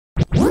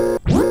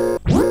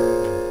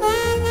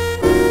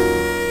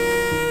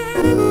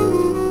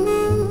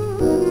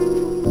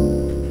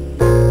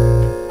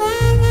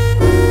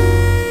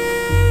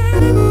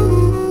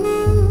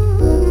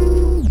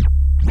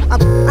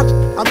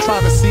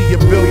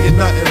billion,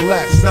 nothing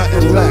less,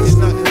 nothing less,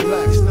 nothing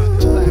less,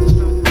 nothing less.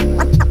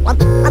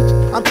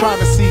 I'm trying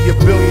to see a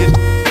billion.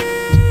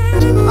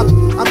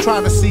 I'm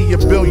trying to see a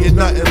billion,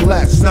 nothing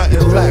less,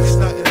 nothing less,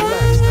 nothing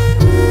less.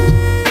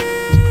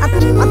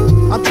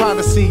 I'm trying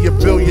to see a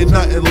billion,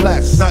 nothing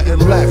less, nothing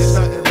less,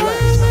 nothing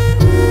less.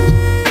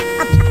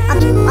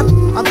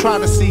 I'm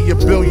trying to see a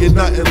billion,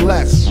 nothing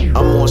less. I'm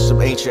on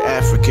some ancient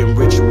African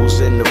rituals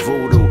in the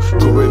voodoo,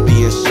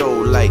 Caribbean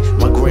soul like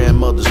my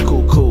grandmother's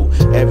cuckoo.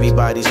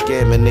 Everybody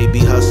scamming, they be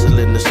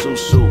hustling the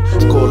susu.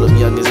 Call them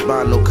young as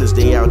Bono cause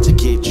they out to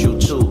get you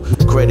too.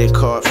 Credit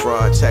card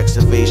fraud, tax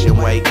evasion,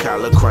 white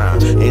collar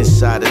crime.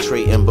 Insider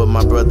trading, but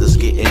my brother's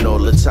getting all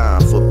the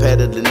time. For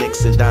peddling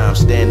nicks and dimes,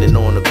 standing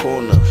on the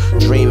corner,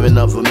 dreaming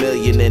of a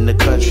million in the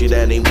country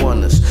that ain't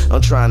want us.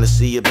 I'm trying to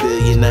see a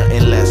billion,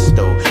 nothing less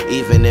though.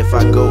 Even if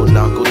I go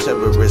narco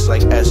terrorist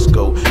like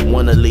Esco,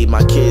 wanna leave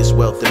my kids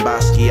wealth in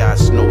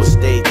Basquiat's, no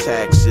estate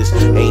taxes.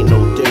 Ain't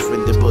no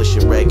different than Bush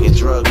and Reagan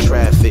drug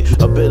traffic.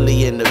 A billion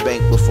in the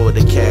bank before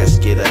the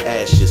casket of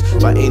ashes.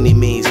 By any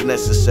means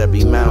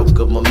necessary,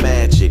 Malcolm or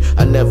Magic.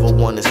 I never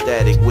want a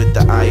static with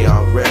the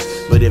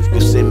IRS, but if you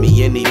send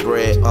me any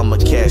bread, I'ma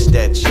cash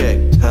that check,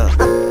 huh?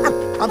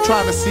 I'm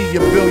trying to see a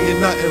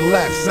billion, nothing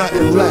less,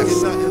 nothing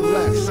less, nothing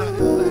less,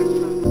 nothing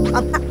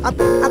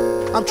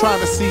less. I'm trying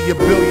to see a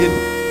billion.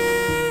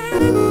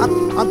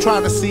 I'm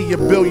trying to see a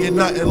billion,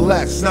 nothing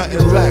less,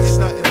 nothing less,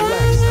 nothing less.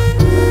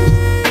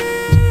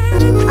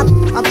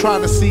 I'm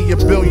trying to see a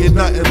billion,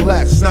 nothing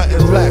less,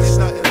 nothing less,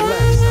 nothing less.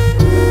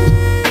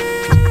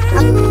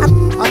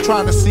 I'm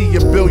trying to see a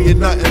billion,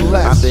 nothing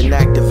less. I've been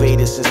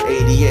activated since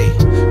 '88.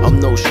 I'm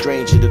no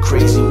stranger to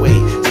crazy way.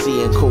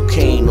 Seeing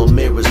cocaine on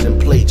mirrors and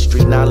plates.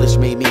 Street knowledge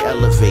made me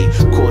elevate,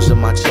 causing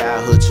my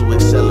childhood to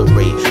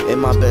accelerate, and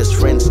my best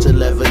friends to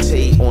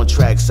levitate. On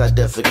tracks I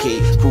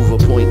defecate, prove a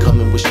point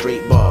coming with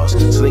straight bars.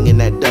 Slinging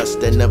that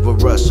dust that never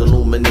rusts,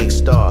 illuminate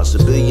stars. A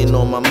billion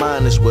on my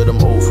mind is what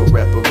I'm owed for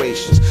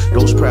reparations.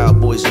 Those proud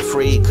boys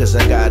afraid cause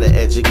I got an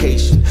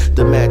education.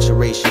 The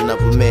maturation of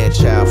a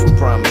man-child from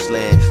promised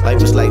land.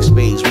 Life is like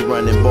spades, we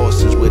running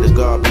Boston's with a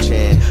garbage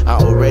can. I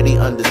already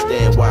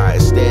understand why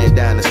it's stand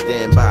down and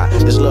stand by.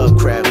 It's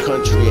Lovecraft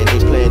country and they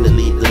plan to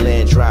leave the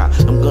land dry.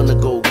 I'm gonna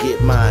go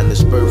get mine,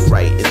 it's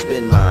birthright, it's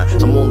been mine.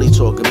 I'm only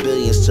talking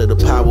billions to the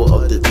power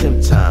of the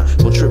 10th time.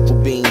 From triple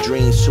beam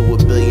dreams to a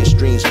billion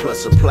streams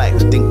plus a plaque.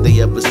 To think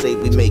they ever say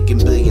we making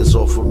billions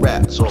off of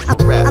raps, off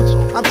of raps.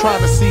 I'm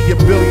trying to see a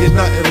billion,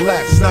 nothing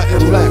less,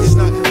 nothing less,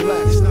 nothing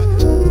less, nothing.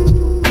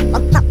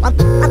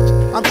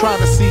 I'm trying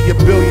to see a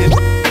billion.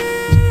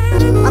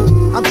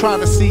 I'm trying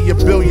to see a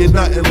billion,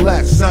 nothing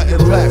less,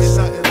 nothing less,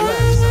 nothing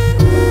less.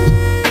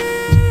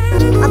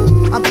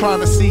 I'm trying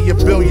to see a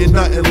billion,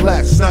 nothing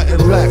less,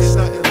 nothing less,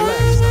 nothing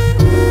less.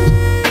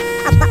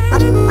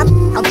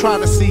 I'm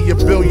trying to see a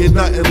billion,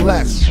 nothing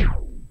less.